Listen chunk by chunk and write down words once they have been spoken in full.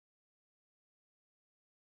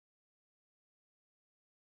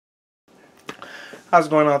How's it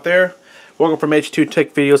going out there? Welcome from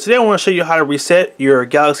H2TechVideos. Today I want to show you how to reset your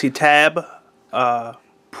Galaxy Tab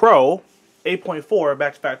Pro 8.4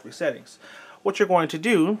 back to factory settings. What you're going to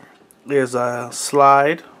do is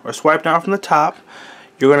slide or swipe down from the top.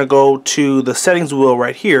 You're going to go to the settings wheel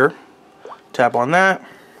right here. Tap on that.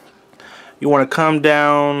 You want to come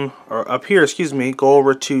down, or up here, excuse me, go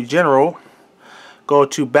over to General, go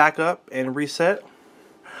to Backup and Reset.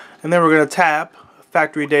 And then we're going to tap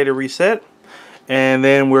Factory Data Reset. And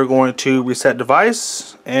then we're going to reset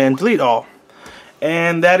device and delete all.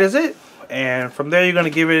 And that is it. And from there you're going to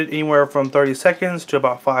give it anywhere from 30 seconds to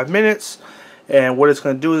about 5 minutes. And what it's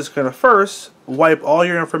going to do is it's going to first wipe all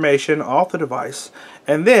your information off the device.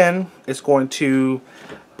 And then it's going to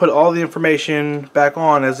put all the information back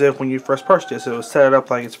on as if when you first purchased it. So set it up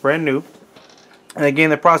like it's brand new. And again,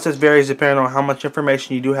 the process varies depending on how much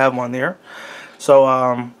information you do have on there. So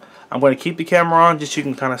I'm going to keep the camera on just so you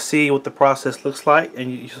can kind of see what the process looks like,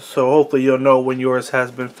 and so hopefully you'll know when yours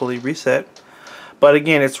has been fully reset. But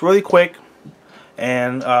again, it's really quick,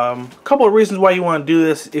 and a couple of reasons why you want to do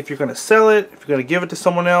this. If you're going to sell it, if you're going to give it to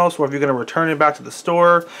someone else, or if you're going to return it back to the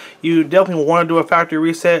store, you definitely want to do a factory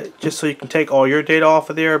reset just so you can take all your data off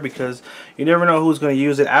of there, because you never know who's going to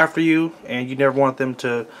use it after you, and you never want them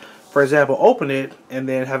to, for example, open it and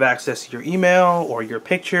then have access to your email or your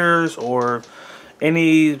pictures or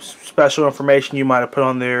any special information you might have put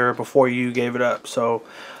on there before you gave it up. So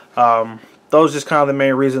those are just kind of the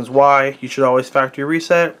main reasons why you should always factory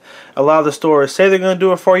reset. A lot of the stores say they're going to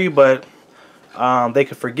do it for you, but they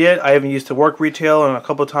could forget. I even used to work retail, and a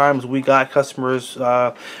couple of times we got customers,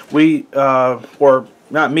 or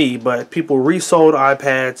not me, but people resold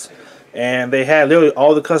iPads, and they had literally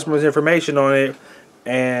all the customers' information on it,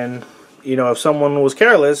 and you know, if someone was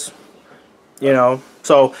careless, you know.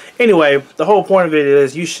 So anyway, the whole point of it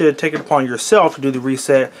is you should take it upon yourself to do the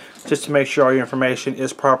reset, just to make sure all your information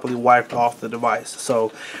is properly wiped off the device.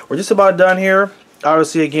 So we're just about done here.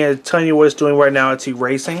 Obviously, again, telling you what it's doing right now, it's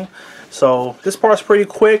erasing. So this part's pretty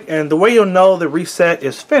quick, and the way you'll know the reset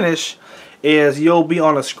is finished is you'll be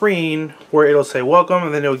on a screen where it'll say welcome,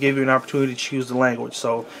 and then it'll give you an opportunity to choose the language.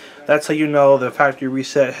 So that's how you know the factory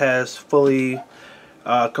reset has fully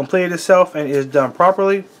completed itself and is done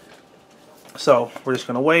properly. So we're just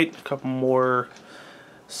going to wait a couple more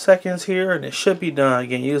seconds here, and it should be done.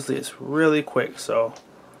 Again, usually it's really quick, so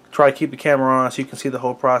try to keep the camera on so you can see the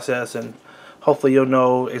whole process, and hopefully you'll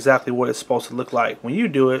know exactly what it's supposed to look like when you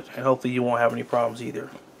do it, and hopefully you won't have any problems either.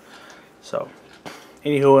 So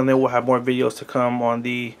anywho, and then we'll have more videos to come on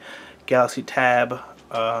the Galaxy Tab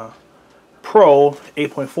Pro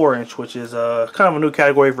 8.4 inch, which is kind of a new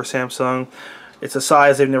category for Samsung. It's a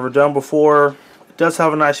size they've never done before. It does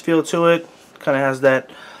have a nice feel to it. Kind of has that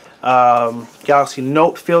Galaxy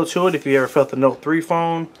Note feel to it. If you ever felt the Note 3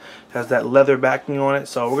 phone, it has that leather backing on it.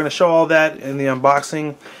 So we're going to show all that in the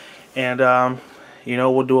unboxing, and you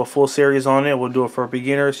know, we'll do a full series on it. We'll do it for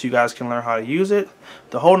beginners so you guys can learn how to use it,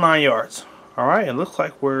 the whole 9 yards. Alright, it looks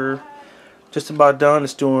like we're just about done.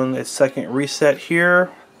 It's doing its second reset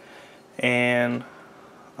here, and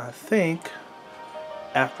I think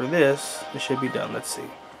after this it should be done. Let's see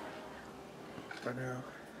right now.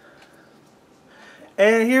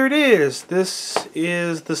 And here it is. This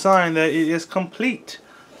is the sign that it is complete.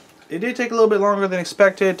 It did take a little bit longer than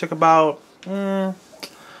expected. It took about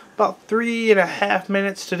 3.5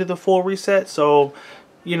 minutes to do the full reset. So,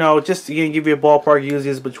 you know, just to give you a ballpark, usually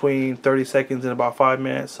it's between 30 seconds and about 5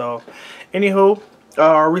 minutes. So, anywho,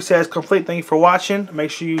 our reset is complete. Thank you for watching. Make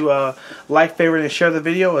sure you like, favorite, and share the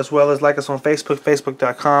video, as well as like us on Facebook,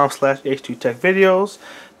 facebook.com/H2TechVideos.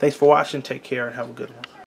 Thanks for watching. Take care and have a good one.